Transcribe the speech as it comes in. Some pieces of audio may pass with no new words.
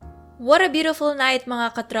What a beautiful night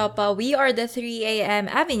mga katropa. We are the 3am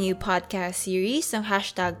Avenue podcast series ng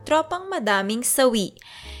hashtag Tropang Madaming Sawi.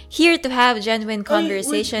 Here to have genuine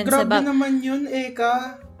conversations grabe naman yun,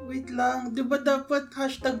 Eka. Wait lang. Di ba dapat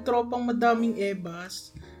hashtag Tropang Madaming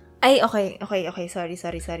Ebas? Ay, okay.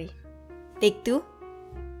 Sorry. Take two?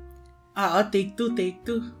 Take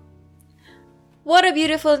two. What a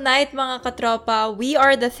beautiful night mga katropa. We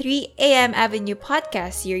are the 3am Avenue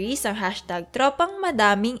podcast series ng hashtag Tropang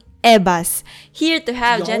Madaming Ebas. Here to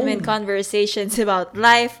have genuine conversations about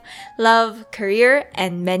life, love, career,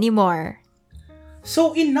 and many more.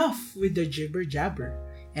 So enough with the jibber-jabber.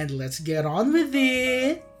 And let's get on with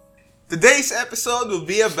it. Today's episode will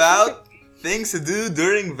be about things to do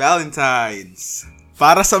during Valentine's.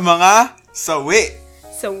 Para sa mga sawi.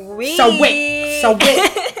 Sawi!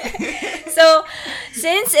 So,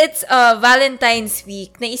 since it's Valentine's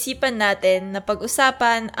Week, naisipan natin na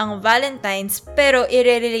pag-usapan ang Valentine's pero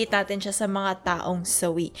i-relate natin siya sa mga taong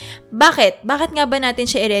sawi. Bakit? Bakit nga ba natin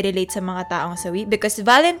siya i-relate sa mga taong sawi? Because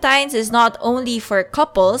Valentine's is not only for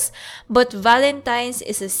couples, but Valentine's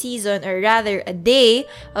is a season or rather a day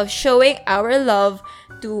of showing our love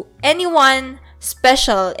to anyone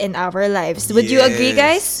special in our lives. Would you agree,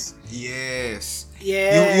 guys? Yes.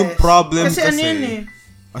 Yung Yes. problem kasi ano yun eh.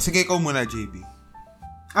 Sige, ikaw muna, JB.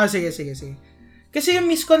 Sige. Kasi yung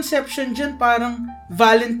misconception dyan, parang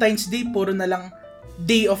Valentine's Day, puro na lang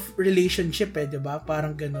day of relationship diba?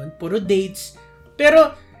 Parang ganun. Puro dates.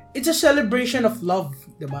 Pero, it's a celebration of love,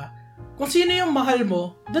 diba? Kung sino yung mahal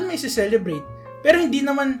mo, doon may celebrate. Pero hindi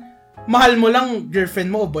naman mahal mo lang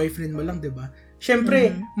girlfriend mo o boyfriend mo lang, diba?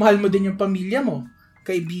 Syempre, mahal mo din yung pamilya mo,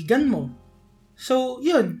 kaibigan mo. So,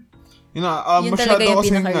 yun. Yun talaga yung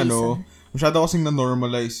pinaka-reason. Masyado kasing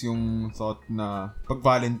na-normalize yung thought na pag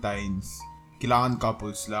Valentine's, kailangan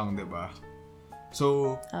couples lang, diba?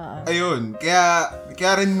 So, ayun.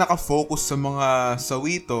 Kaya rin nakafocus sa mga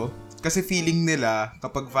sawito kasi feeling nila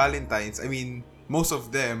kapag Valentine's, I mean, most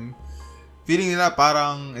of them, feeling nila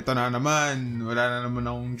parang ito na naman, wala na naman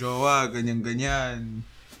akong jowa, ganyan-ganyan.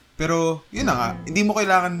 Pero, yun na nga, hindi mo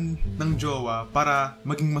kailangan ng jowa para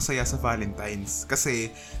maging masaya sa Valentine's.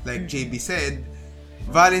 Kasi, like JB said,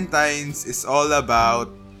 Valentine's is all about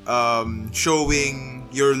showing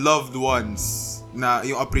your loved ones na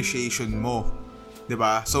yung appreciation mo. 'Di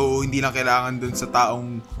ba? So, hindi lang kailangan dun sa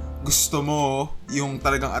taong gusto mo, yung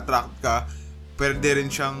talagang attract ka,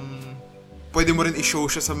 pwede mo rin i-show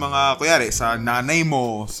siya sa mga, kuyari, sa nanay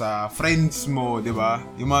mo, sa friends mo, 'di ba?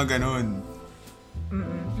 Yung mga ganun.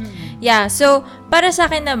 Yeah, so, para sa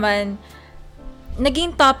akin naman,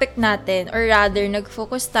 naging topic natin, or rather,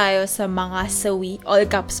 nag-focus tayo sa mga sawi, all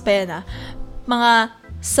caps pa yan mga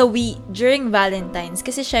sawi during Valentine's.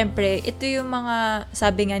 Kasi syempre, ito yung mga,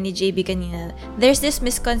 sabi nga ni JB kanina, there's this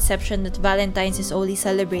misconception that Valentine's is only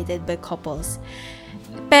celebrated by couples.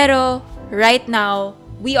 Pero, right now,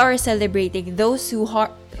 we are celebrating those who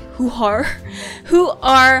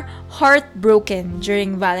are heartbroken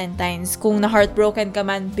during Valentine's. Kung na-heartbroken ka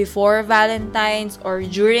man before Valentine's or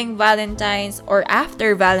during Valentine's or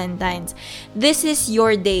after Valentine's, this is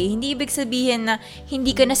your day. Hindi ibig sabihin na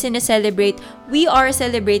hindi ka na sineselebrate. We are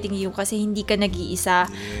celebrating you kasi hindi ka nag-iisa.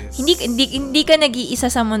 Yes. Hindi ka nag-iisa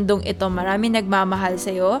sa mundong ito. Marami nagmamahal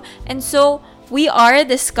sa'yo. And so, we are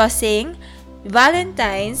discussing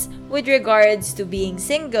Valentine's with regards to being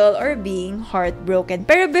single or being heartbroken.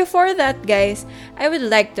 Pero before that, guys, I would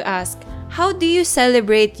like to ask, how do you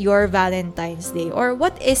celebrate your Valentine's Day? Or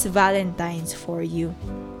what is Valentine's for you?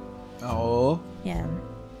 Ako? Yeah.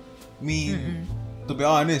 To be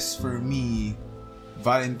honest, for me,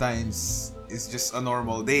 Valentine's is just a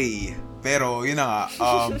normal day. Pero, yun na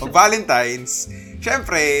nga, pag Valentine's,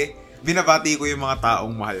 syempre, binabati ko yung mga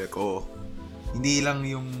taong mahal ko. Hindi lang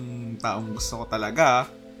yung taong gusto ko talaga,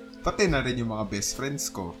 pati na rin yung mga best friends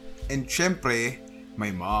ko. And syempre, my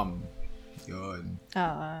mom. Yun.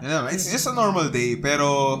 It's just a normal day,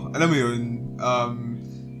 pero alam mo yun,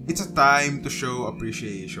 it's a time to show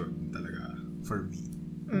appreciation talaga for me.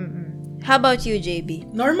 How about you, JB?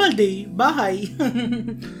 Normal day, bahay.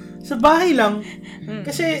 Sa bahay lang.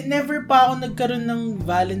 Kasi never pa ako nagkaroon ng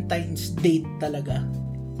Valentine's date talaga.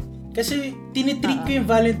 Kasi tinitreat ko yung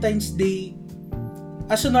Valentine's Day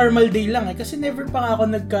as a normal day lang kasi never pa ako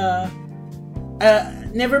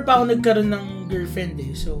nagkaroon ng girlfriend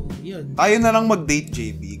So, yun. Tayo na lang mag-date,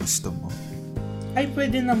 JB. Gusto mo? Ay,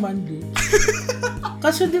 pwede naman, dude.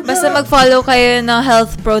 Kasi diba, Basta mag-follow kayo ng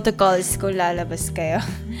health protocols kung lalabas kayo.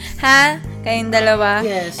 Ha? Kayong dalawa?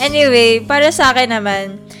 Yes. Anyway, para sa akin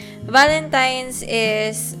naman, Valentine's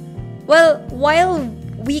is, well, while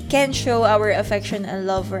we can show our affection and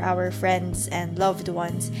love for our friends and loved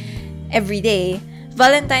ones every day,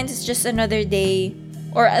 Valentine's is just another day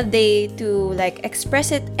or a day to like express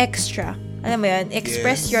it extra. Alam mo yun?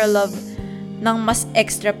 Express your love ng mas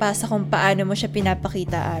extra pa sa kung paano mo siya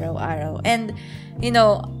pinapakita araw-araw. And, you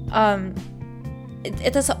know,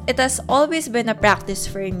 it has always been a practice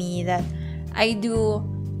for me that I do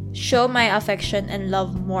show my affection and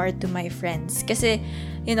love more to my friends. Kasi,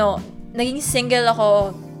 you know, naging single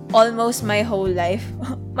ako almost my whole life.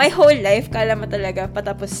 My whole life, kala mo talaga,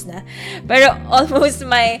 patapos na. Pero almost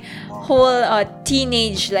my whole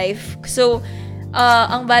teenage life. So,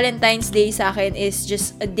 ang Valentine's Day sa akin is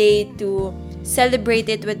just a day to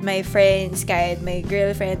celebrate it with my friends, kahit my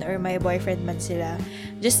girlfriend or my boyfriend man sila.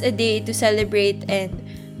 Just a day to celebrate and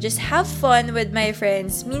just have fun with my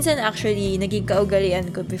friends. Minsan actually, naging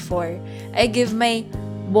kaugalian ko before. I give my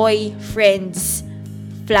boyfriends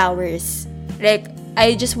flowers. Like,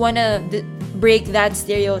 I just wanna break that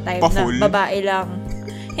stereotype Pa-full? na babae lang.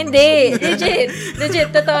 Hindi,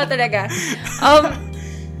 legit, totoo talaga.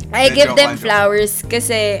 I give them flowers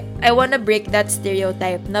kasi I wanna break that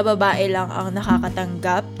stereotype na babae lang ang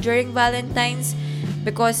nakakatanggap during Valentine's,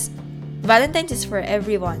 because Valentine's is for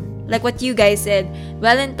everyone. Like what you guys said,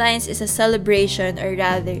 Valentine's is a celebration, or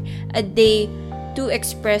rather, a day to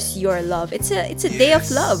express your love. It's a day of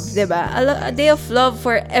love, diba? A day of love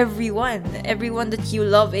for everyone that you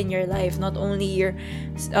love in your life, not only your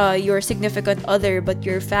significant other, but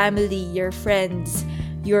your family, your friends,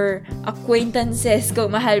 your acquaintances,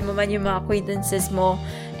 kung mahal mo man yung mga acquaintances mo,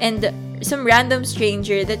 and some random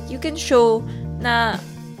stranger that you can show na,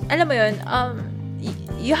 alam mo yun,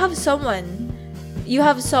 you have someone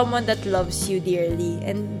that loves you dearly.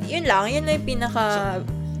 And yun lang yung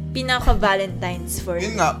pinaka-Valentine's for me.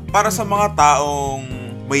 Yun nga, para sa mga taong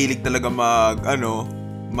mahilig talaga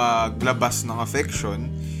maglabas ng affection,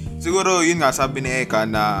 siguro yun nga, sabi ni Eka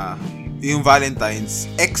na yung Valentine's,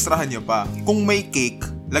 extrahan nyo pa. Kung may cake,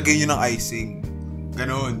 lagay nyo ng icing.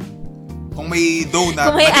 Ganon. Kung may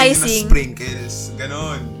donut, lagay nyo ng sprinkles.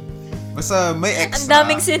 Ganon. Basta may extra. Ang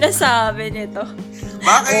daming sinasabi nito.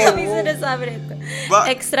 Bakit? Ang daming sinasabi nito.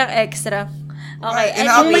 Extra. Okay.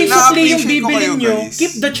 Kung may sukli yung bibilin nyo, guys,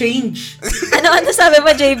 keep the change. Ano sabi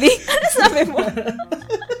mo, JB? Ano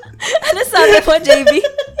sabi mo, JB?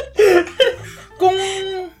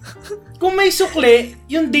 Kung may sukli,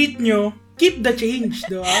 yung date nyo, keep the change,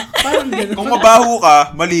 di ba? Parang gano'n. Kung mabaho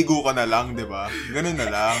ka, maligo ka na lang, di ba? Ganun na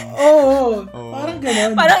lang. Oo. Parang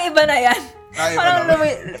gano'n. Parang iba na yan.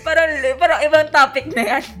 Parang ibang topic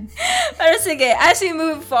na yan. Pero sige, as we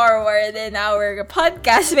move forward in our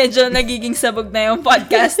podcast, medyo nagiging sabog na yung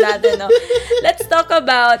podcast natin, no? Let's talk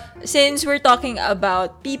about, since we're talking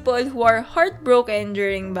about people who are heartbroken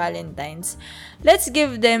during Valentine's, let's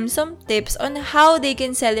give them some tips on how they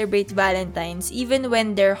can celebrate Valentine's even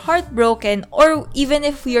when they're heartbroken, or even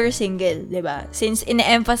if you're single, diba? Since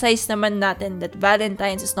ina-emphasize naman natin that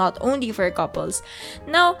Valentine's is not only for couples.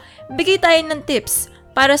 Now, bigay tayo ng tips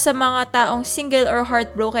para sa mga taong single or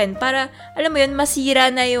heartbroken, para, alam mo yun, masira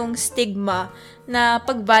na yung stigma na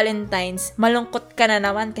pag Valentine's, malungkot ka na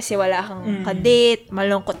naman kasi wala kang kadate,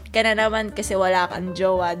 malungkot ka na naman kasi wala kang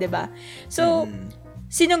jowa, diba? So,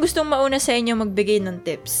 sino gustong mauna sa inyo magbigay ng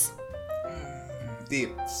tips?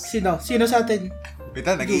 Tips. Sino sa atin?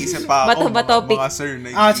 Bita, nag-iisip pa ako. Bato topic. Mga sir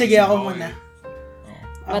na Sige, ako muna.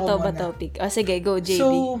 Bato topic. Sige, go, JB.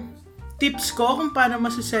 So, tips ko kung paano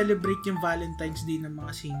masaselebrate yung Valentine's Day ng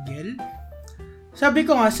mga single. Sabi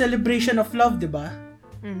ko nga, celebration of love, diba?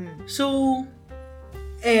 Mm-hmm. So,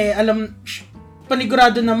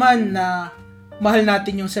 panigurado naman na mahal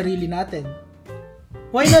natin yung sarili natin.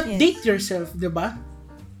 Why not date yourself, diba?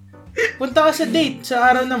 Punta ka sa date sa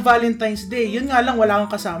araw ng Valentine's Day. Yun nga lang, wala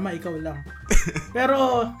kang kasama, ikaw lang.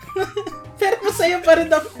 Pero masaya pa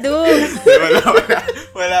rin ako. Dude!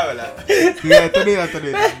 Wala. Yeah,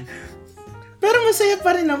 tuloy. Pero masaya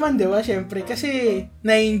pa rin naman, diba? Siyempre, kasi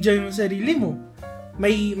na-enjoy mo sarili mo.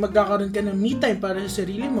 May magkakaroon ka ng me time para sa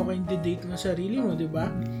sarili mo, kaya hindi date mo sarili mo, diba?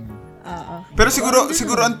 Pero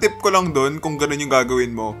siguro ang tip ko lang doon, kung ganun yung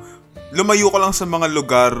gagawin mo, lumayo ka lang sa mga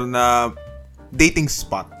lugar na dating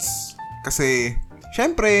spots. Kasi,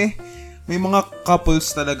 syempre, may mga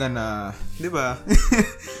couples talaga na, di ba?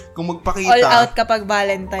 Kung magpakita. All out kapag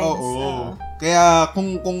Valentine's. Oo. Kaya,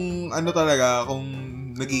 kung ano talaga, kung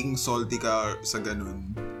nagiging salty ka sa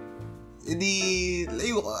ganun, edi,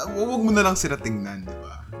 layo ka. Huwag mo na lang sila tingnan, di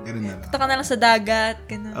ba? Ganun na lang. Punta ka na lang sa dagat.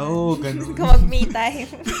 Ganun. Oo, ganun. Kung mag-me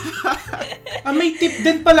time. May tip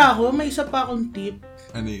din pala ako. May isa pa akong tip.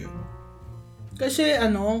 Ano yun? Kasi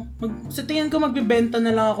sa tingin ko magbibenta na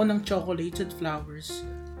lang ako ng chocolates at flowers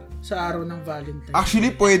sa araw ng Valentine's.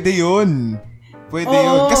 Actually, pwede yun. Pwede Oo,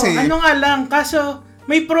 yun. Kasi, ano nga lang, kaso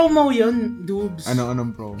May promo yun, Dubs.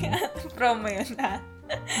 Anong promo? Promo yun, ha?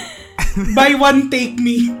 Buy one, take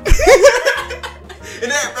me.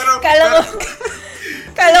 Hindi, pero...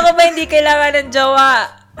 Kala ko ba hindi kailangan ng jowa?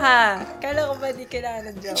 Ha? Kala ko ba hindi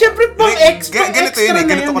kailangan ng jowa? Siyempre, pang extra Ganito yun eh.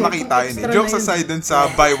 Ganito ko na nakita yun eh. Jokes aside dun sa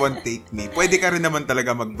buy one, take me. Pwede ka rin naman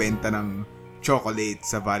talaga magbenta ng chocolate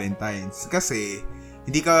sa Valentine's. Kasi,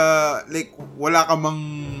 hindi ka, like, wala ka mang,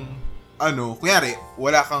 kunyari,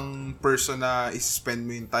 wala kang person na is-spend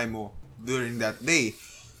mo yung time mo during that day.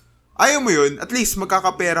 Ayaw mo yun, at least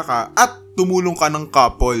magkakapera ka at tumulong ka ng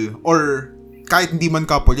couple or kahit hindi man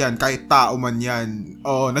couple yan, kahit tao man yan.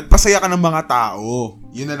 Oo, nagpasaya ka ng mga tao.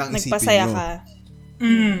 Yun na lang isipin Nagpasaya nyo. ka.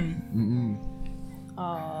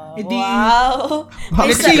 Oh, Edi, wow.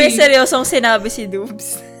 let's say- May seryosong sinabi si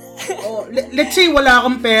Dubs. let's say wala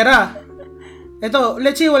kang pera.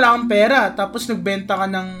 Let's say wala kang pera, tapos nagbenta ka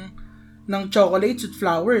ng chocolates at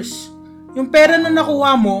flowers. Yung pera na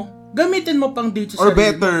nakuha mo, gamitin mo pang date sa Or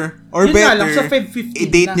sarili. Or Yun better, nga lang, sa Feb 15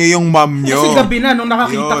 i-date na. nyo yung mom nyo. Kasi gabi na, nung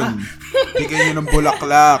nakakita ka. Bigay nyo ng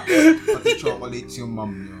bulaklak. Pati chocolates yung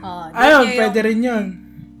mom nyo. Ayun, pwede rin yun.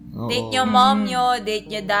 Date nyo mom nyo, date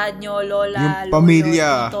nyo dad nyo, lola, Yung lolo,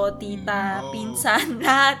 pamilya. tito, tita, pinsan,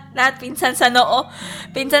 lahat pinsan sa noo,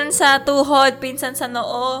 pinsan sa tuhod, pinsan sa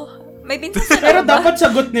noo. May pinsan sa noo Pero ba? dapat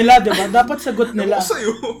sagot nila, di ba? Dapat sagot nila. Ako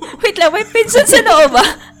sa'yo. Wait lang, may pinsan sa noo ba?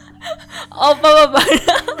 O, pababa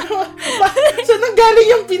na. Saan nanggaling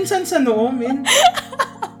yung pinsan sa noo, men?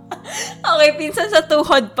 Okay, pinsan sa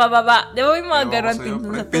tuhod, pababa. Di ba may mga Ewan ko ganon? sa'yo,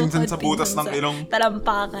 Pinsan pre. sa tuhod, Pinsan sa butas ng ilong.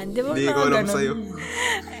 talampakan. Di ba may Hindi ko mga alam ganon? sa'yo.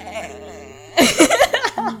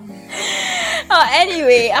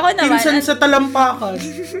 Anyway, ako naman, Pinsan sa talampakan.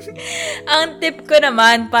 ang tip ko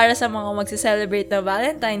naman para sa mga magse-celebrate na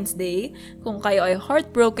Valentine's Day, kung kayo ay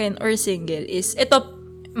heartbroken or single, is ito,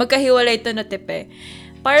 magkahiwalay ito na tip eh.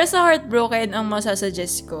 Para sa heartbroken, ang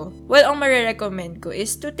masasuggest ko, ang marirecommend ko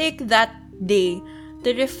is to take that day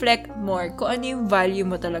to reflect more kung ano yung value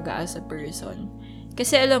mo talaga as a person.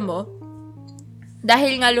 Kasi alam mo,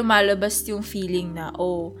 dahil nga lumalabas yung feeling na,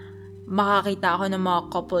 makakita ako ng mga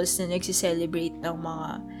couples na nagsi-celebrate ng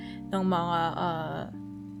mga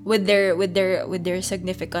with their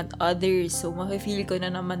significant others. So mafe-feel ko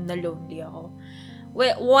na naman na lonely ako.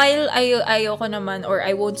 While ayoko naman, or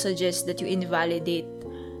I won't suggest that you invalidate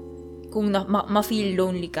kung ma-feel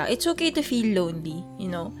lonely ka. It's okay to feel lonely,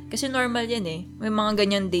 you know? Kasi normal yan eh. May mga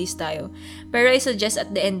ganyan days tayo. Pero I suggest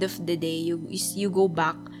at the end of the day, you go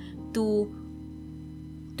back to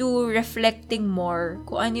reflecting more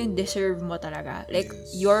kung ano yung deserve mo talaga. Like,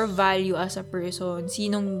 your value as a person.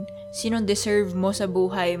 Sinong deserve mo sa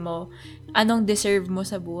buhay mo. Anong deserve mo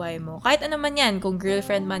sa buhay mo. Kahit ano man yan. Kung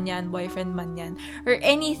girlfriend man yan, boyfriend man yan. Or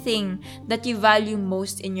anything that you value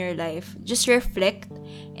most in your life. Just reflect.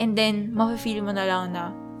 And then, mafe-feel mo na lang na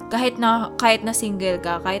kahit na single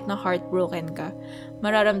ka, kahit na heartbroken ka,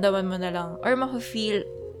 mararamdaman mo na lang, or mafe-feel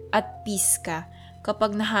at peace ka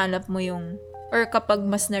kapag nahanap mo yung, or kapag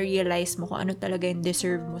mas na-realize mo kung ano talaga yung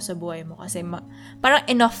deserve mo sa buhay mo. Kasi parang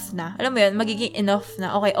enough na. Alam mo yun, magiging enough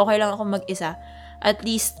na. Okay lang ako mag-isa. At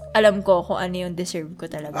least, alam ko kung ano yung deserve ko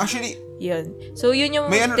talaga. Actually, yun. So, yun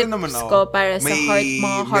yung may tips naman ako. ko para sa mga May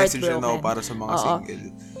message heartbroken. na ako para sa mga single.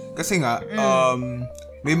 Kasi nga,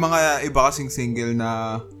 may mga iba kasing single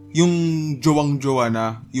na yung jowang-jowa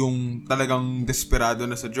na, yung talagang desperado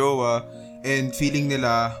na sa jowa, and feeling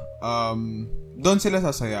nila, doon sila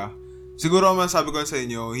sasaya. Siguro man sabi ko sa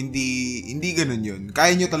inyo, hindi ganun yun.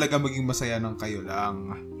 Kaya nyo talaga maging masaya ng kayo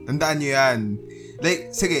lang. Tandaan nyo yan.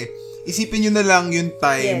 Like, sige, isipin nyo na lang yung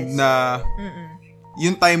time na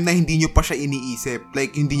yung time na hindi nyo pa siya iniisip.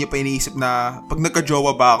 Like, hindi nyo pa iniisip na pag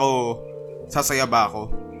nagka-jowa ba ako, sasaya ba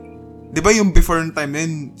ako? 'Di ba yung before time na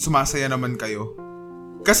yun, sumasaya naman kayo?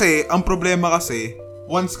 Kasi, ang problema kasi,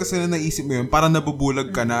 once kasi na naisip mo yun, parang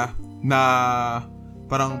nabubulag ka na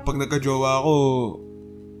parang pag nagka-jowa ako,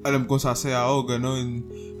 alam kong sasaya ako, ganun.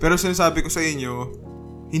 Pero sinasabi ko sa inyo,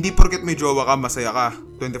 hindi porket may jowa ka, masaya ka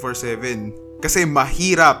 24/7. Kasi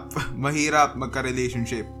mahirap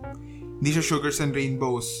magka-relationship. Hindi siya sugars and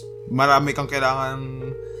rainbows. Marami kang kailangan,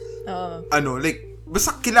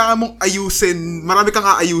 basta kailangan mong ayusin. Marami kang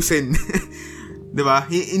aayusin. Diba?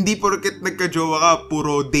 Hindi porket nagka-jowa ka,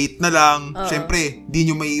 puro date na lang. Siyempre, di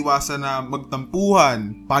nyo maiiwasan na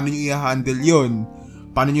magtampuhan. Paano nyo i-handle yon?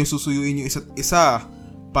 Paano nyo susuyuin yung isa't isa?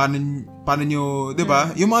 Paano nyo,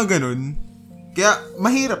 diba? Yung mga ganun. Kaya,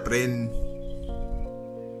 mahirap rin.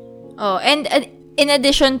 And in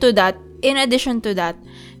addition to that,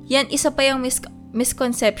 yan isa pa yung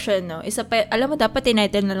misconception, no? Isa pa, alam mo, dapat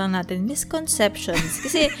tinitle na lang natin, misconceptions.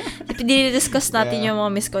 Kasi, dinidiscuss natin yung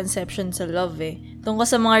mga misconceptions sa love, eh. Tungkol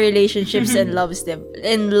sa mga relationships and love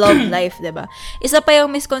life, diba? Isa pa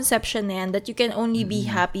yung misconception na yan, that you can only be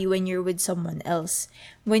happy when you're with someone else.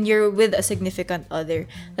 When you're with a significant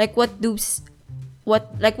other. Like what Dubes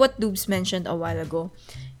mentioned a while ago.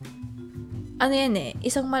 Ano yan eh,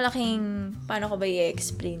 isang malaking, paano ko ba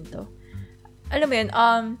i-explain to? Alam mo yun,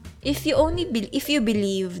 if you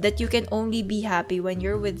believe that you can only be happy when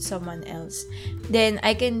you're with someone else, then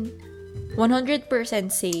I can 100%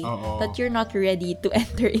 say that you're not ready to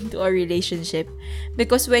enter into a relationship.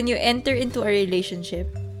 Because when you enter into a relationship,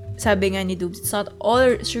 sabi nga ni Dubs, it's not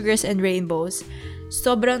all sugars and rainbows.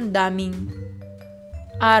 Sobrang daming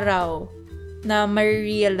araw na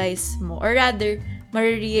ma-realize mo, or rather,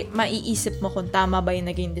 maiisip mo kung tama ba yung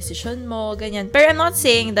naging decision mo, ganyan. Pero I'm not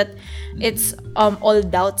saying that it's all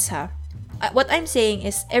doubts, ha. What I'm saying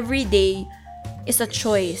is every day is a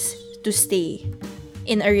choice to stay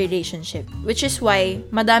in a relationship. Which is why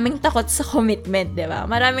madaming takot sa commitment, di ba?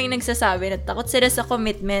 Maraming nagsasabi na takot sila sa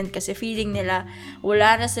commitment kasi feeling nila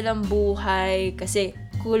wala na silang buhay, kasi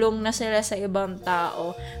kulong na sila sa ibang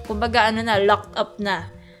tao. Kumbaga, locked up na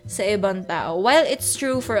sa ibang tao. While it's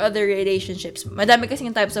true for other relationships, madami kasing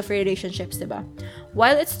types of relationships, diba?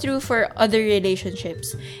 While it's true for other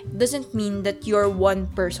relationships, it doesn't mean that you're one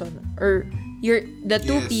person, or the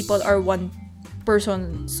two people are one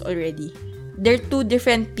persons already. They're two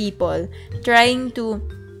different people trying to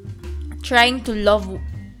love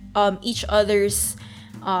each other's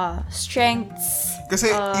strengths, kasi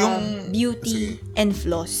yung beauty and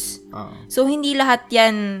flaws. So hindi lahat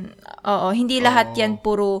 'yan, lahat 'yan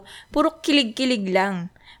puro kilig-kilig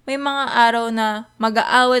lang. May mga araw na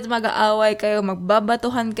mag-aaway kayo,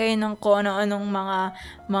 magbabatuhan kayo ng kung ano-anong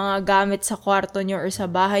mga gamit sa kwarto nyo or sa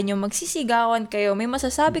bahay nyo, magsisigawan kayo, may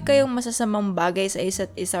masasabi kayong masasamang bagay sa isa't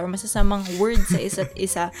isa or masasamang words sa isa't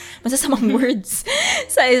isa. Masasamang words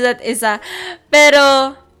sa isa't isa.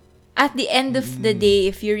 Pero at the end of the day,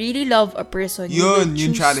 if you really love a person, you will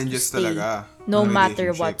choose challenges to stay, talaga, no matter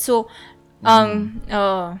what. So, yun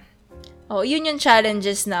yung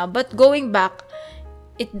challenges na. But going back,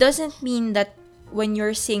 it doesn't mean that when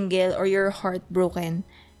you're single or you're heartbroken,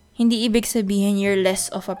 hindi ibig sabihin you're less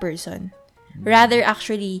of a person. Rather,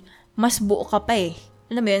 actually, mas buo ka pa eh.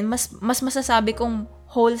 Alam mo yun, mas masasabi kong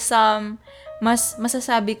wholesome, mas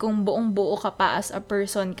masasabi kong buong-buo ka pa as a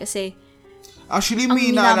person kasi actually,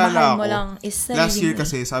 may naalala ako. Last year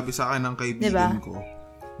kasi, sabi sa akin ng kaibigan ko,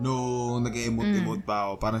 nung nag-emote-emote pa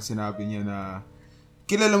ako, parang sinabi niya na,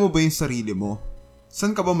 kilala mo ba yung sarili mo?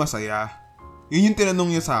 Saan ka ba masaya? Yun yung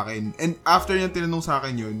tinanong niya sa akin. And after niya tinanong sa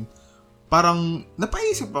akin yun, parang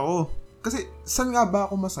napaisip ako. Kasi, saan nga ba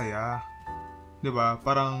ako masaya? 'Di ba?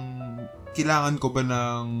 Parang, kailangan ko ba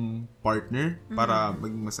ng partner para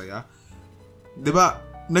maging masaya? 'Di ba?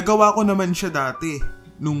 Nagawa ko naman siya dati.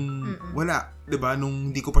 Nung wala. 'Di ba?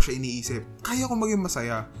 Nung hindi ko pa siya iniisip. Kaya ko maging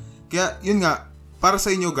masaya. Kaya, yun nga, para sa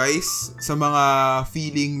inyo guys, sa mga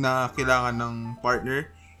feeling na kailangan ng partner,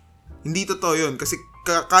 hindi totoo yun. Kasi,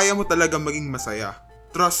 kaya mo talaga maging masaya.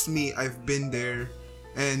 Trust me, I've been there.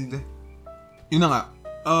 And, yun na nga.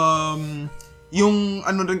 Yung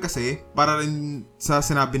ano rin kasi, para rin sa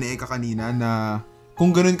sinabi ni Eka kanina na kung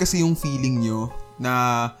ganun kasi yung feeling nyo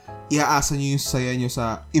na iaasa nyo yung saya nyo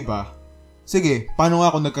sa iba, sige, paano nga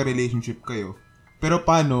kung nagka-relationship kayo? Pero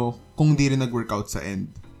paano kung di rin nag-workout sa end?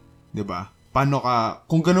 'Di ba? Paano ka,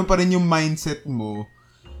 kung ganun pa rin yung mindset mo,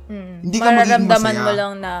 hindi ka magiging masaya mo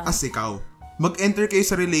lang na as ikaw. Mag-enter kayo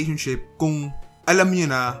sa relationship kung alam nyo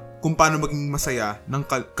na kung paano maging masaya ng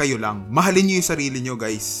kayo lang. Mahalin nyo yung sarili nyo,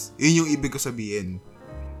 guys. Yun yung ibig ko sabihin.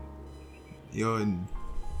 Yun.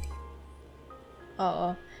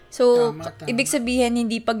 Oo. So, Tama. ibig sabihin,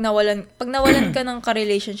 hindi pag nawalan ka ng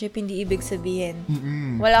ka-relationship, hindi ibig sabihin,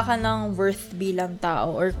 wala ka ng worth bilang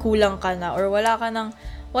tao, or kulang ka na, or wala ka ng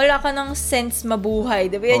sense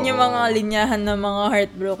mabuhay. Diba yan yung mga linyahan ng mga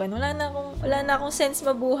heartbroken? Wala na akong sense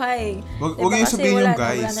mabuhay. Wag diba? yung sabihin yung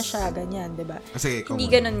guys. Wala na siya, ganyan, diba? Sige,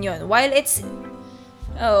 hindi ganun yun. While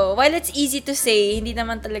it's easy to say, hindi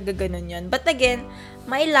naman talaga ganun yun. But again,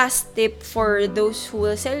 my last tip for those who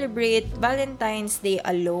will celebrate Valentine's Day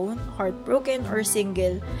alone, heartbroken, or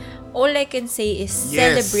single, all I can say is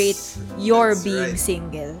celebrate your being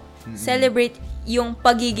single. Celebrate yung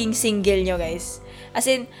pagiging single nyo, guys. As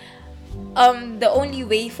in, the only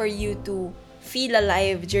way for you to feel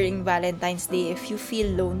alive during Valentine's Day if you feel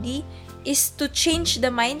lonely is to change the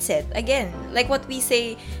mindset. Again, like what we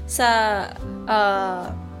say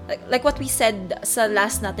like what we said sa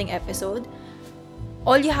last nating episode,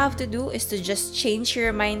 all you have to do is to just change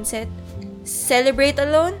your mindset celebrate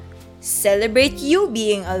alone, celebrate you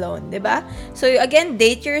being alone, 'di ba? So again,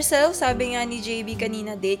 date yourself. Sabi nga ni JB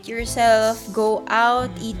kanina, date yourself, go out,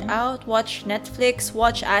 eat out, watch Netflix,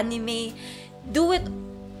 watch anime. Do it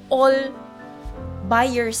all by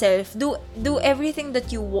yourself. Do everything that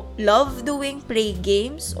you love doing, play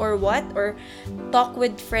games or what, or talk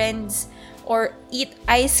with friends, or eat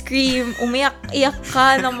ice cream, umiyak-iyak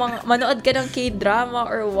ka ng manood ka ng K-drama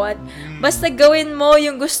or what. Basta gawin mo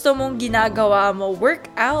yung gusto mong ginagawa mo, work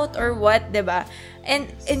out or what, 'di ba? And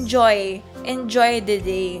enjoy the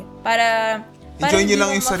day. Para enjoy nyo hindi lang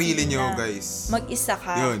mo yung sarili ma-feel nyo, na guys. Mag-isa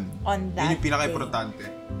ka Yun. on that Yun yung day.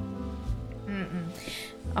 pinaka-importante.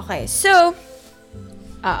 Okay, so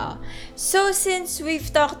since we've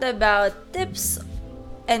talked about tips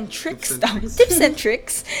and tricks,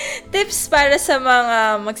 tips para sa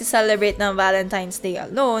mga magse-celebrate ng Valentine's Day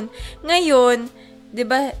alone, ngayon, 'di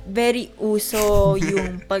ba, very uso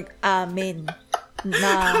yung pag-amin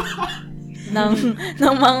ng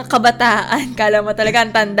mga kabataan. Kala mo talaga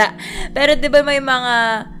ang tanda. Pero 'di ba may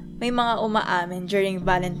mga umaamin during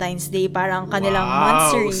Valentine's Day, parang kanilang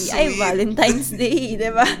monthsary ay Valentine's Day,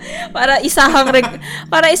 'di ba? Para isahang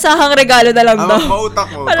regalo na lang daw.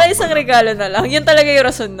 Para isang regalo na lang. Yun talaga yung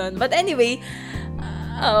rason nun. But anyway,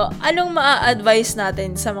 anong maa-advise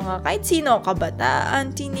natin sa mga kahit sino,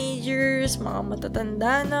 kabataan, teenagers, mga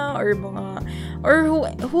matatanda na, or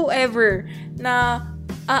whoever na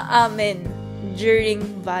aamin during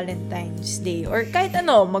Valentine's Day, or kahit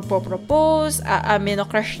magpo-propose, aamin o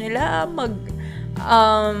crush nila,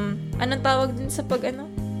 anong tawag din sa pag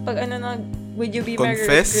would you be my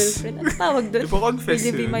girlfriend? Anong tawag dun? Confess,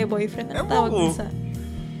 would you be my boyfriend? Anong tawag dun sa...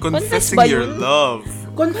 Confessing ba your yun? love.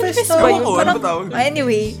 Confess ba yun? Ano ba tawag dun?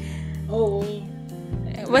 Anyway,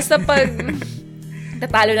 basta pag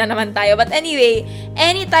tatalo na naman tayo. But anyway,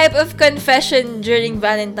 any type of confession during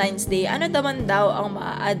Valentine's Day, ano naman daw ang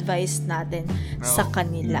maa-advise natin sa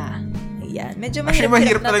kanila? Ayan. Medyo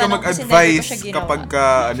mahirap talaga mag-advise kapag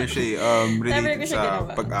Never related ko siya sa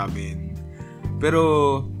ginawa. pag-amin. Pero,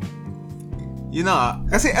 yun na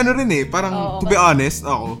nga. Kasi parang, to be honest,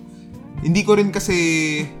 ako, hindi ko rin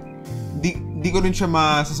hindi ko rin siya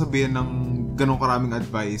masasabihan ng ganong karaming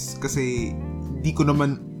advice. Kasi, hindi ko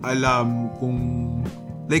naman alam kung,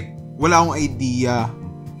 wala akong idea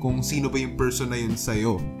kung sino ba yung person na yun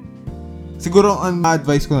sa'yo. Siguro, ang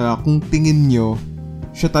ma-advise ko na lang, kung tingin nyo,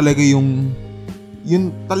 siya talaga yung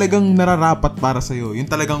talagang nararapat para sa'yo. Yung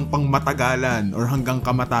talagang pangmatagalan or hanggang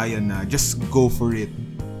kamatayan na. Just go for it.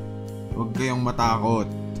 Huwag kayong matakot.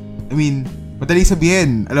 I mean, madali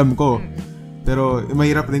sabihin, alam ko. Pero,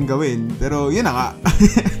 mahirap din gawin. Pero, yun na nga.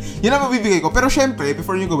 Yun ang mabibigay ko. Pero, syempre,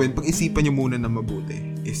 before nyo gawin, pag-isipan nyo muna na mabuti.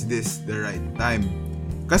 Is this the right time?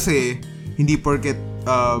 Kasi, hindi porket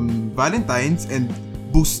Valentine's and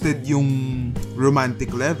boosted yung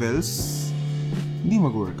romantic levels, hindi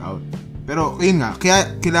mag-workout. Pero, yun nga,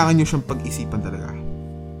 kaya kailangan nyo siyang pag-isipan talaga.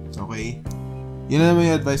 Okay? Yun na naman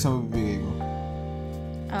yung advice na mabibigay ko.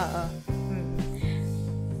 Oo.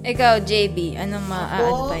 Ikaw, JB, anong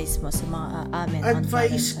ma-advise mo sa mga aamin on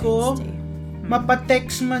Advice Valentine's ko, Day?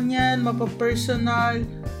 mapa-text man yan, mapa-personal,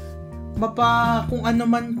 kung ano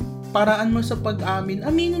man paraan mo sa pag-amin,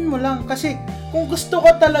 aminin mo lang. Kasi kung gusto ko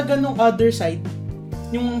talaga nung other side,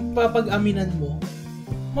 yung papag-aminan mo,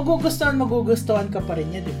 magugustuhan ka pa rin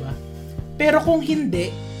niya, di ba? Pero kung hindi,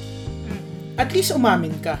 at least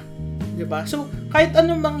umamin ka. Di ba? So, kahit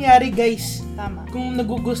anong mangyari, guys, Tama. kung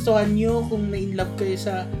nagugustuhan nyo, kung na-inlove kayo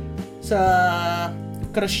sa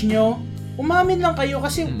crush nyo, umamin lang kayo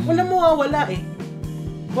kasi walang mawawala eh.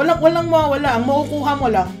 Walang mawawala. Ang makukuha mo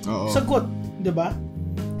lang, sagot. Diba?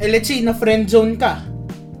 Let's say, na friend zone ka.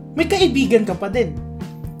 May kaibigan ka pa din.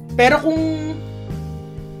 Pero kung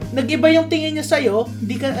nag-iba yung tingin niya sa'yo,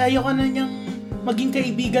 ayaw ka na niyang maging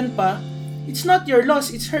kaibigan pa, it's not your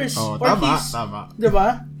loss, it's hers. Or his. Tama.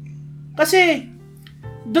 Diba? Kasi,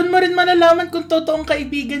 doon mo rin malalaman kung totoong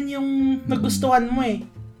kaibigan yung nagustuhan mo eh.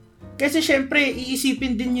 Kasi syempre,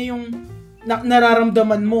 iisipin din niya yung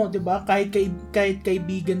nararamdaman mo, 'di ba? Kahit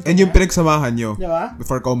kaibigan ka. And yung pinagsamahan nyo, diba?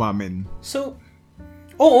 before ka umamin. So,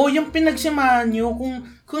 oo, yung pinagsamahan nyo,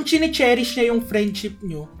 kung chine-cherish niya yung friendship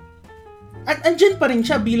nyo, andyan pa rin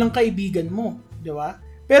siya bilang kaibigan mo, 'di ba?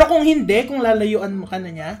 Pero kung hindi, kung lalayuan mo ka na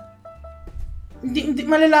niya, hindi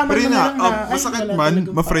malalaman mo na lang na masakit man,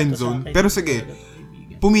 ma-friendzone. Pero sige,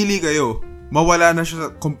 pumili kayo. Mawala na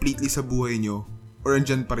siya completely sa buhay nyo or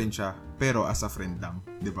andyan pa rin siya, pero as a friend lang,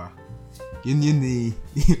 'di ba? Yun eh.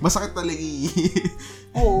 Masakit talaga eh.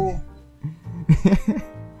 Oo.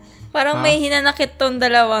 Parang may hinanakit tong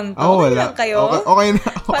dalawang to. Wala. Lang kayo? Okay na.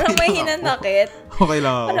 Parang may hinanakit. Okay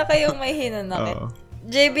lang ako. Para kayong may hinanakit.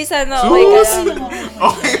 JB, sana okay ka Sus! lang.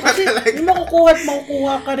 Okay pa Kasi talaga. may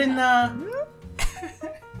makukuha ka rin na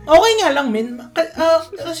okay nga lang, men.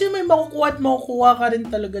 Kasi may makukuha ka rin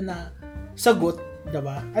talaga na sagot,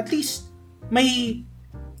 diba? At least, may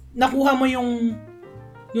nakuha mo yung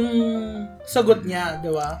sagot niya,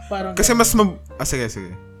 diba? Parang Kasi mas sige.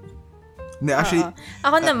 Hindi, actually,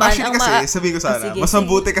 Ako naman, actually kasi, sabihin ko sana, mas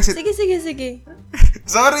mabuti kasi, Sige.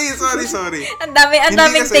 sorry. Ang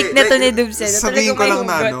daming kasi, take nito ni Dubs. Sabihin ko lang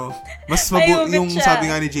na, mas May mabuti, hugot yung siya. sabi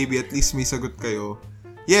nga ni JB, at least may sagot kayo.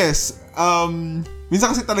 Yes, minsan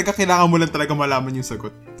kasi talaga kailangan mo lang talaga malaman yung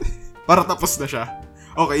sagot. Para tapos na siya.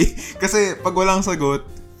 Okay? Kasi pag walang sagot,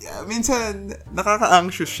 minsan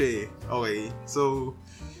nakaka-anxious siya eh. Okay? So,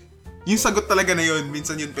 yung sagot talaga na yun,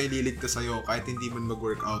 minsan yun pa ililid ka sa'yo kahit hindi man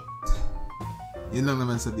mag-workout. Yun lang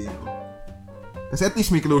naman sabihin ko. Kasi at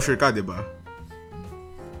least may closure ka, di ba?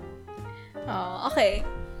 Okay.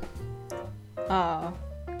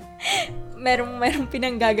 Merong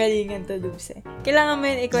pinanggagalingan to, Dubs eh. Kailangan mo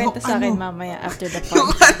yun ikwento sa akin mamaya after the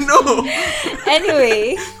Yung podcast.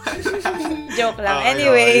 Anyway. Joke lang.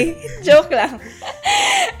 Joke lang.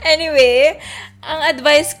 Anyway, ang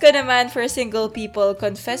advice ko naman for single people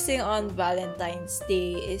confessing on Valentine's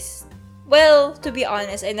Day is, well, to be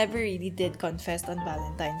honest, I never really did confess on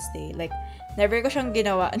Valentine's Day. Like, never ko siyang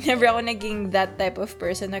ginawa. Never ako naging that type of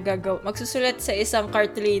person na magsusulat sa isang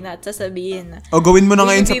cartolina at sasabihin na, gawin mo na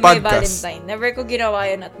ngayon "Will sa you be my podcast. Valentine?" Never ko ginawa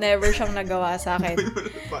yun at never siyang nagawa sa akin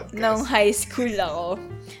nung high school ako.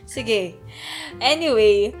 Sige.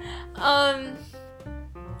 Anyway,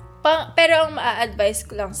 pero ang maa-advise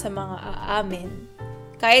ko lang sa mga aamin,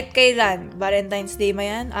 kahit kailan, Valentine's Day ma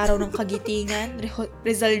yan, araw ng kagitingan,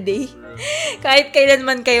 Rizal Day, kahit kailan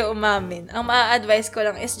man kayo umamin, ang maa-advise ko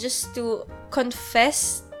lang is just to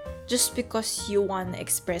confess just because you want to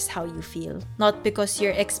express how you feel, not because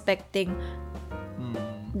you're expecting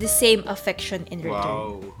the same affection in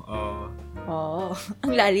return. Wow.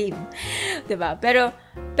 Ang lalim. 'Di ba? Pero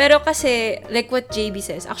kasi, like what JB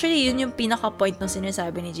says, actually, yun yung pinaka-point ng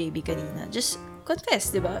sinasabi ni JB kanina. Just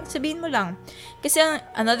confess, 'di ba? Sabihin mo lang. Kasi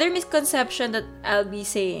another misconception that I'll be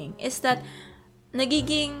saying is that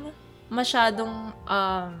nagiging masyadong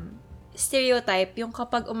stereotype yung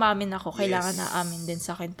kapag umamin ako, kailangan na amin din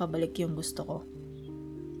sa akin pabalik yung gusto ko.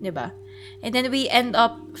 'Di ba? And then we end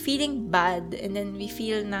up feeling bad, and then we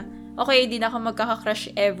feel na okay, di na ako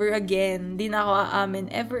magkaka-crush ever again. Di na ako aamin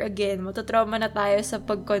ever again. Matutrauma na tayo sa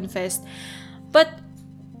pag-confess. But,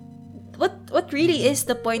 what really is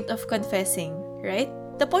the point of confessing, right?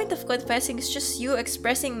 The point of confessing is just you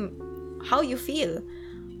expressing how you feel.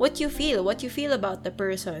 What you feel about the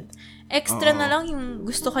person. Extra na lang yung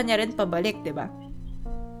gusto ka niya rin pabalik, di ba?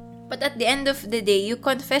 But at the end of the day, you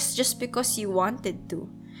confess just because you wanted to.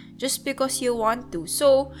 Just because you want to.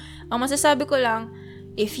 So, ang masasabi ko lang,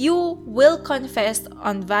 if you will confess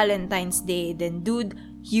on Valentine's Day, then dude,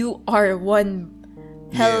 you are one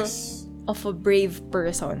hell of a brave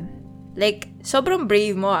person. Like, sobrang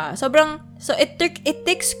brave mo so it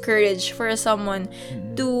takes courage for someone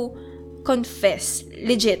to confess.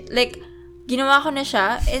 Legit. Like, ginawa ko na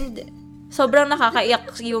siya and sobrang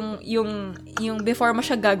nakakaiyak yung before mo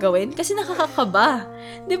siya gagawin kasi nakakakaba.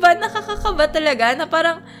 'Di ba? Nakakakaba talaga na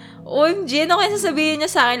parang OMG, ano kaya sasabihin niya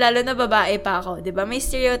sa akin, lalo na babae pa ako, 'di ba? May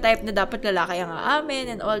stereotype na dapat lalaki ang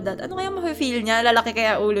aamin and all that. Ano kaya mafe-feel niya? Lalaki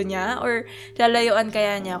kaya ulo niya? Or lalayuan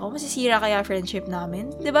kaya niya ako? Masisira kaya friendship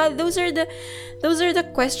namin? 'Di ba? Those are the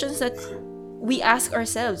questions that we ask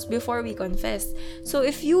ourselves before we confess. So,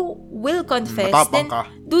 if you will confess, then,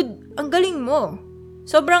 dude, ang galing mo.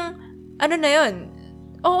 Sobrang,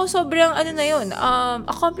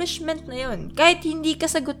 accomplishment na yun. Kahit hindi ka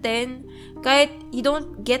sagutin, kahit you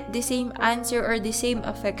don't get the same answer or the same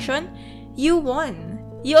affection, you won.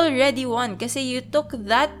 You already won kasi you took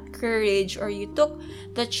that courage or you took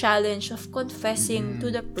the challenge of confessing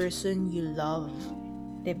to the person you love.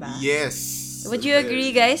 Diba? Yes. Would you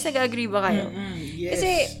agree, guys? Nag-agree ba kayo? Yes.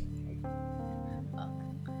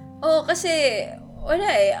 Kasi, wala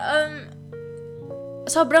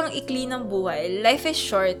sobrang ikli ng buhay. Life is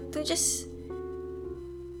short to just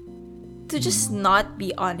not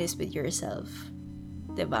be honest with yourself.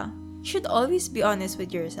 Diba? You should always be honest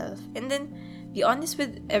with yourself. And then, be honest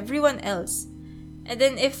with everyone else. And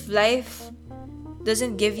then, if life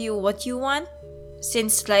doesn't give you what you want,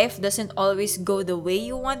 since life doesn't always go the way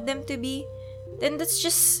you want them to be, then that's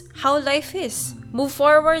just how life is. Move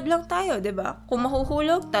forward lang tayo, diba? Kung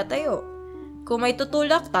mahuhulog, tatayo. Kung may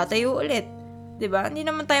tutulak, tatayo ulit. Diba? Hindi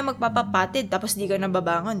naman tayo magpapapatid tapos di ka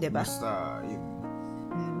nababangon, diba? Basta, yun.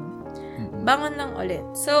 Bangon lang ulit.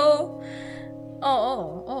 So, oo.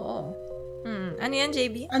 Ano yan,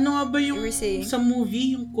 JB? Ano nga ba yung You were saying? sa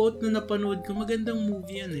movie, yung quote na napanood ko, magandang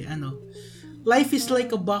movie yan eh. Ano? Life is like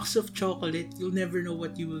a box of chocolate. You'll never know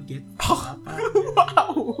what you will get.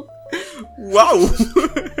 Wow!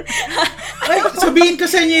 Ay, sabihin ko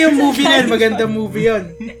sa inyo yung movie na yun. Magandang movie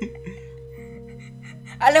yun.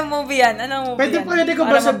 Anong movie yan? Pwede ko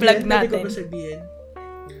ba Para sabihin? ma-plug Pwede ko natin. ba sabihin?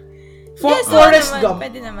 Yes, Forrest naman. Gump.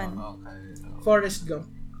 Pwede naman. Forrest Gump.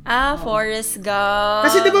 Forrest Gump.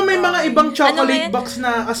 Kasi di ba may mga ibang chocolate Ano box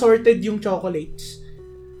na assorted yung chocolates?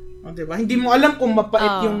 O, di ba? Hindi mo alam kung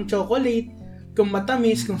mapait yung chocolate, kung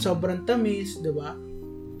matamis, kung sobrang tamis, di ba?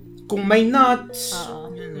 Kung may nuts.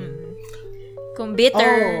 Kung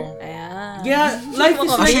bitter. Oo. Ayan. Yeah, life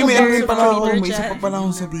is like Actually, a may box of isa pa pala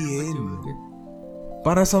akong sabihin.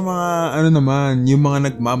 Para sa mga, yung mga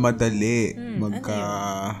nagmamadali,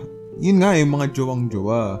 yun nga, yung mga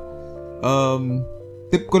jowang-jowa.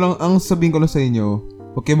 Tip ko lang, ang sabihin ko lang sa inyo,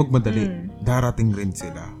 huwag kayo magmadali. Darating rin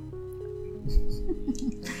sila.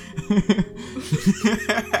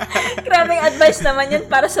 Grabing advice naman yun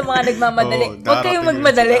para sa mga nagmamadali. Huwag kayong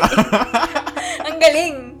magmadali. Ang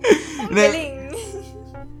galing. Ang galing.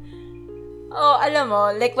 Alam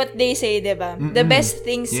mo, like what they say, diba? The best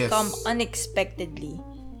things come unexpectedly.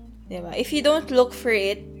 Diba? If you don't look for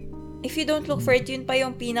it, yun pa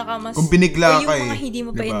yung pinaka-mas... Kung binigla o yung ka mga hindi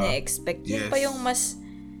mo pa diba? ina-expect, yun pa yung mas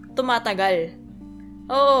tumatagal.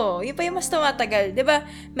 Oo, yun pa yung mas tumatagal. Diba?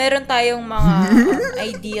 Meron tayong mga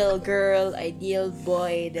ideal girl, ideal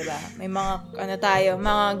boy, diba? May mga,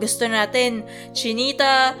 mga gusto natin,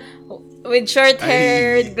 chinita, with short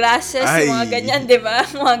hair, glasses, yung mga ganyan, diba?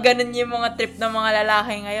 Mga ganun yung mga trip ng mga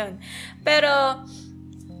lalaki ngayon. Pero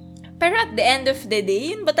at the end of the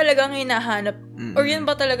day, yun ba talaga ang hinahanap? Or yun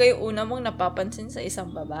ba talaga yung una mong napapansin sa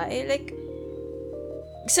isang babae? Like,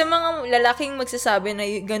 sa mga lalaking magsasabi na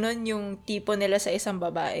ganun yung tipo nila sa isang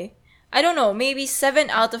babae, I don't know, maybe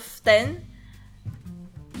 7 out of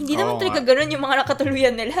 10, hindi naman talaga ganun yung mga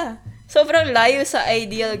nakatuluyan nila. Sobrang layo sa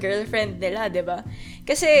ideal girlfriend nila, diba?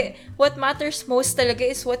 Kasi, what matters most talaga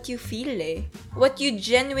is what you feel eh. What you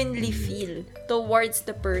genuinely feel towards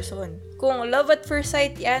the person. Kung love at first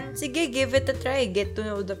sight yan, sige, give it a try. Get to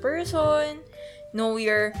know the person, know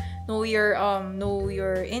your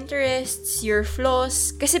interests, your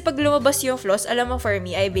flaws. Kasi pag lumabas yung flaws, alam mo, for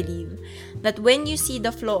me, I believe that when you see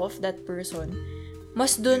the flaw of that person,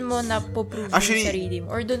 mas dun mo napoprove yung sarili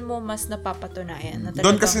mo, or dun mo mas napapatunayan na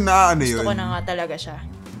talagang doon kasi gusto ko na nga talaga siya.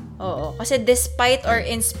 Oo. Kasi despite or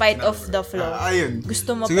in spite of the flaw,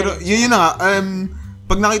 gusto mo siguro, pa rin siya. yun na nga.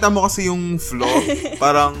 Pag nakita mo kasi yung flaw,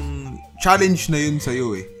 parang challenge na yun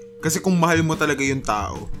sa'yo eh. Kasi kung mahal mo talaga yung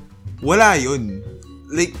tao, wala yun.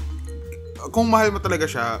 Like, kung mahal mo talaga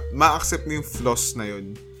siya, ma-accept mo yung flaws na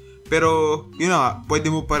yun. Pero, yun na nga, pwede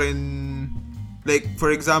mo pa rin, like,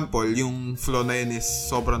 for example, yung flaw na yun is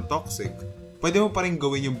sobrang toxic. Pwede mo pa rin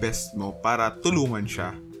gawin yung best mo para tulungan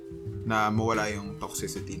siya na mawala yung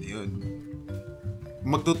toxicity na yun.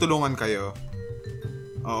 Magtutulungan kayo.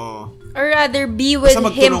 Oo. Or rather, be with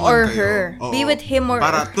him or her. Oo. Be with him or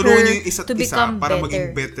para her tulungan niyo yung isa't to isa become para better.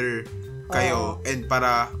 maging better kayo and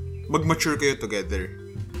para mag-mature kayo together.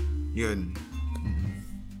 Yun.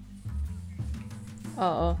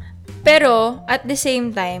 Oo. Pero, at the same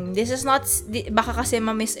time, this is not, baka kasi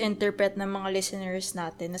ma-misinterpret ng mga listeners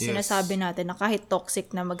natin na sinasabi natin na kahit toxic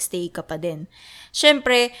na magstay ka pa din.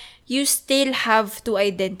 Siyempre, you still have to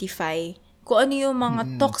identify kung ano yung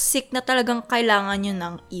mga toxic na talagang kailangan nyo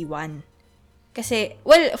ng iwan. Kasi,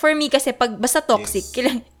 well, for me kasi, pag basta toxic,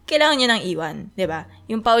 kailangan nyo ng iwan. 'Di ba?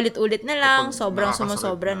 Yung paulit-ulit na lang, sobrang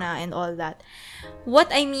sumusobra na and all that. What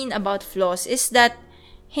I mean about flaws is that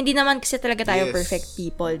hindi naman kasi talaga tayo perfect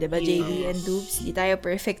people, 'di ba, JB and Dubs? Hindi tayo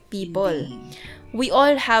perfect people. We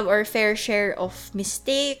all have our fair share of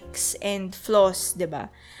mistakes and flaws, 'di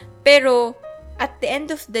ba? Pero at the end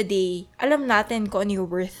of the day, alam natin kung ano yung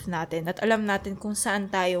worth natin at alam natin kung saan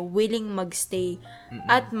tayo willing magstay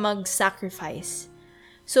at mag-sacrifice.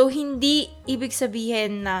 So, hindi ibig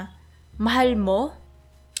sabihin na mahal mo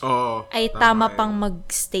ay tama pang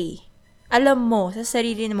magstay. Alam mo sa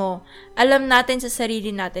sarili mo, alam natin sa sarili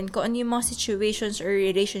natin kung ano yung mga situations or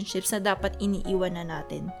relationships na dapat iniiwan na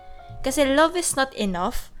natin. Kasi love is not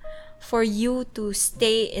enough for you to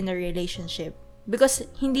stay in a relationship. Because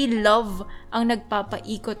hindi love ang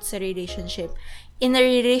nagpapaikot sa relationship. In a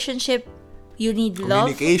relationship, you need love.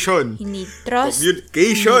 Communication. You need trust.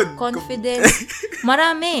 Communication. You need confidence.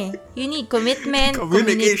 Marami. You need commitment.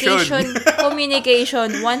 Communication.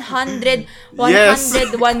 100,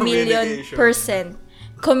 1,000,000%.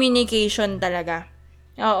 Communication talaga.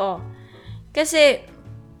 Oo. Kasi,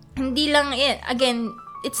 hindi lang, again,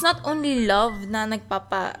 it's not only love na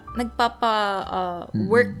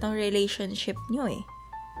work ng relationship nyo eh.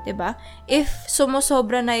 'Di ba? If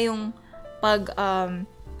sumosobra na yung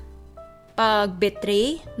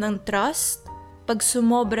pag-betray ng trust, pag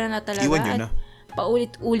sumobra na talaga Iwan nyo na. at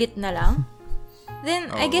paulit-ulit na lang, then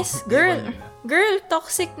I guess, girl,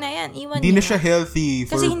 toxic na yan. Iwan Hindi nyo na siya healthy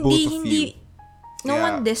for kasi both of you. No Kaya,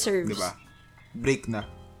 one deserves. Diba? Break na.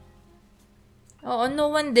 Oo, no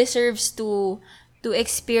one deserves to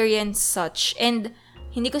experience such. And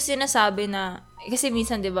hindi ko sinasabi na, kasi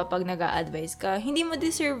minsan 'di ba pag nag-a-advise ka, hindi mo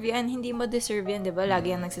deserve 'yan, 'di ba? Lagi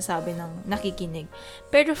ang nagsasabi ng nakikinig.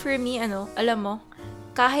 Pero for me, alam mo,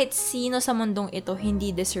 kahit sino sa mundong ito hindi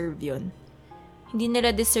deserve 'yon. Hindi nila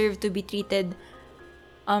deserve to be treated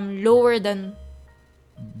lower than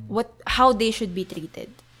how they should be treated.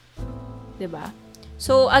 'Di ba?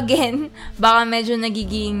 So again, baka medyo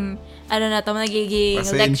nagiging nagiging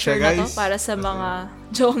Pasensya, lecture na to guys. para sa mga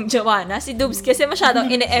jowang-jawana. Si Dubs kasi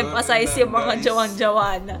masyadong ine-emphasize yung mga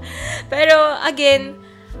jowang-jawana. Pero again,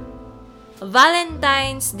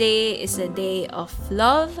 Valentine's Day is a day of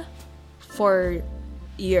love for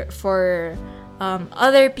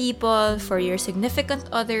other people, for your significant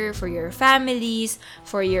other, for your families,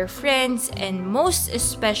 for your friends, and most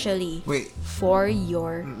especially for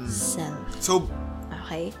yourself. So,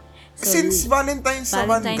 Okay? So, since Valentine's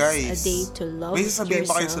naman, Valentine's guys, a day to love may sasabihin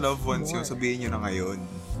pa kayo yourself sa loved ones more. yun, sabihin nyo na ngayon.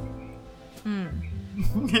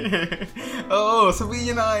 Oo,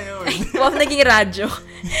 sabihin nyo na ngayon. Wow, naging radyo.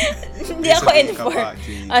 Hindi ako Sabihin ka informed. pa,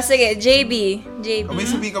 Jay. Sige, JB. May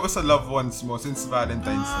sabihin ka ba sa loved ones mo since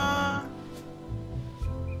Valentine's naman?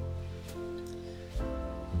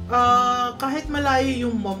 Kahit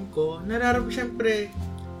malayo yung mom ko, syempre,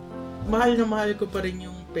 mahal na mahal ko pa rin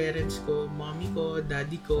yung parents ko, mommy ko,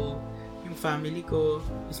 daddy ko, yung family ko,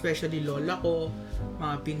 especially lola ko,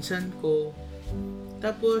 mga pinsan ko.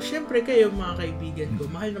 Tapos, syempre kayo, mga kaibigan ko,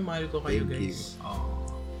 mahal na mahal ko kayo, guys.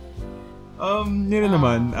 Yun na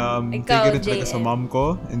naman. Thank Ikaw, you rin talaga JL. sa mom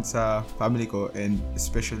ko and sa family ko and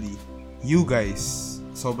especially you guys.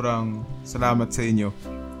 Sobrang salamat sa inyo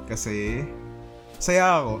kasi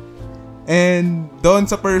saya ako. And doon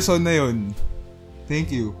sa person na yun,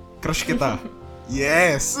 thank you. Crush kita.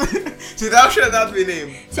 Yes! Si thou shall not be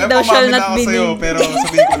named. Si thou shall not be named. Pero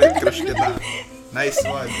sabihin ko ulit, crush kita. Nice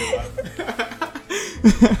one, di ba?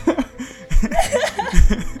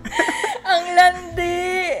 Ang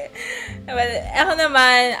landi! Well, ako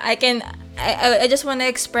naman, I just want to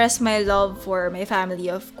express my love for my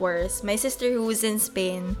family, of course. My sister who's in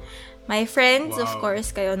Spain. My friends, of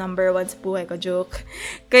course, kayo number one sa buhay ko, joke.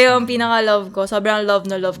 Kayo ang pinaka-love ko. Sobrang love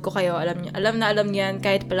na love ko kayo. Alam na alam niyan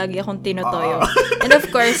kahit palagi akong tinotoyo. And of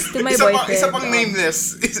course, to my boyfriend. Isa pang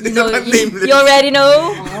nameless. Isa pang nameless. You already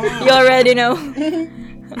know? You already know?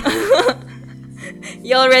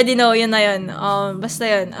 You already know, yun na yun. Basta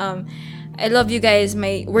yun. I love you guys.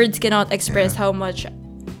 My words cannot express how much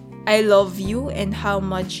I love you and how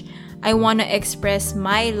much I want to express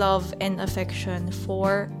my love and affection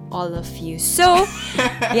for all of you. So,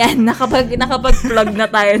 yan, nakapag-plug na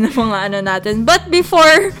tayo ng mga natin. But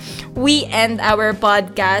before we end our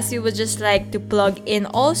podcast, we would just like to plug in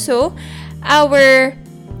also our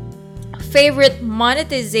favorite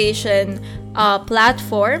monetization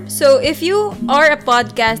platform. So if you are a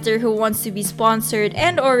podcaster who wants to be sponsored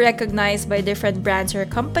and or recognized by different brands or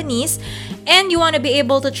companies, and you want to be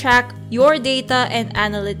able to track your data and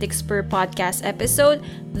analytics per podcast episode,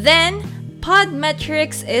 then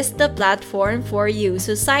Podmetrics is the platform for you.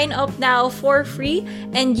 So sign up now for free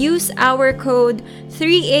and use our code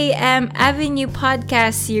 3AM Avenue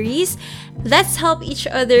Podcast Series. Let's help each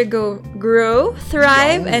other grow,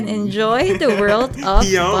 thrive, and enjoy the world of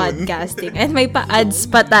podcasting. And may pa-ads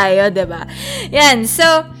pa tayo, diba? Yan,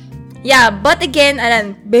 so, yeah, but again,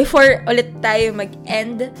 before ulit tayo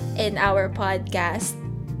mag-end in our podcast,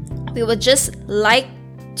 we would just like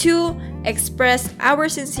to express our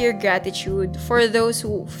sincere gratitude for those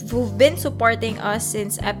who've been supporting us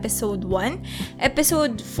since episode 1.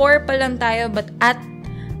 Episode 4 pa lang tayo, but at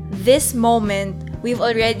this moment, we've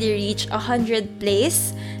already reached 100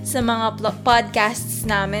 plays sa mga podcasts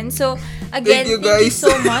namin. So, again, thank you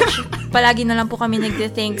so much. Palagi na lang po kami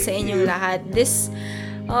nagte-thank sa inyong lahat. This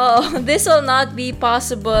will not be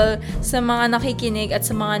possible sa mga nakikinig at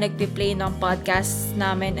sa mga nagpi-play ng podcasts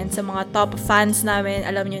namin and sa mga top fans namin.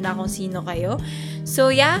 Alam nyo na kung sino kayo.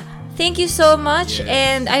 So, yeah. Thank you so much,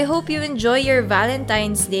 and I hope you enjoy your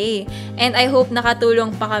Valentine's Day. And I hope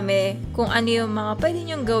nakatulong pa kami kung ano yung mga pwede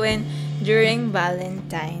nyong gawin during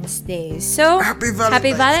Valentine's Day. So, Happy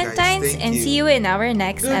Valentine's guys. and see you in our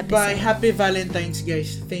next Goodbye. episode. Happy Valentine's,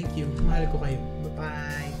 guys. Thank you. Mahal ko kayo.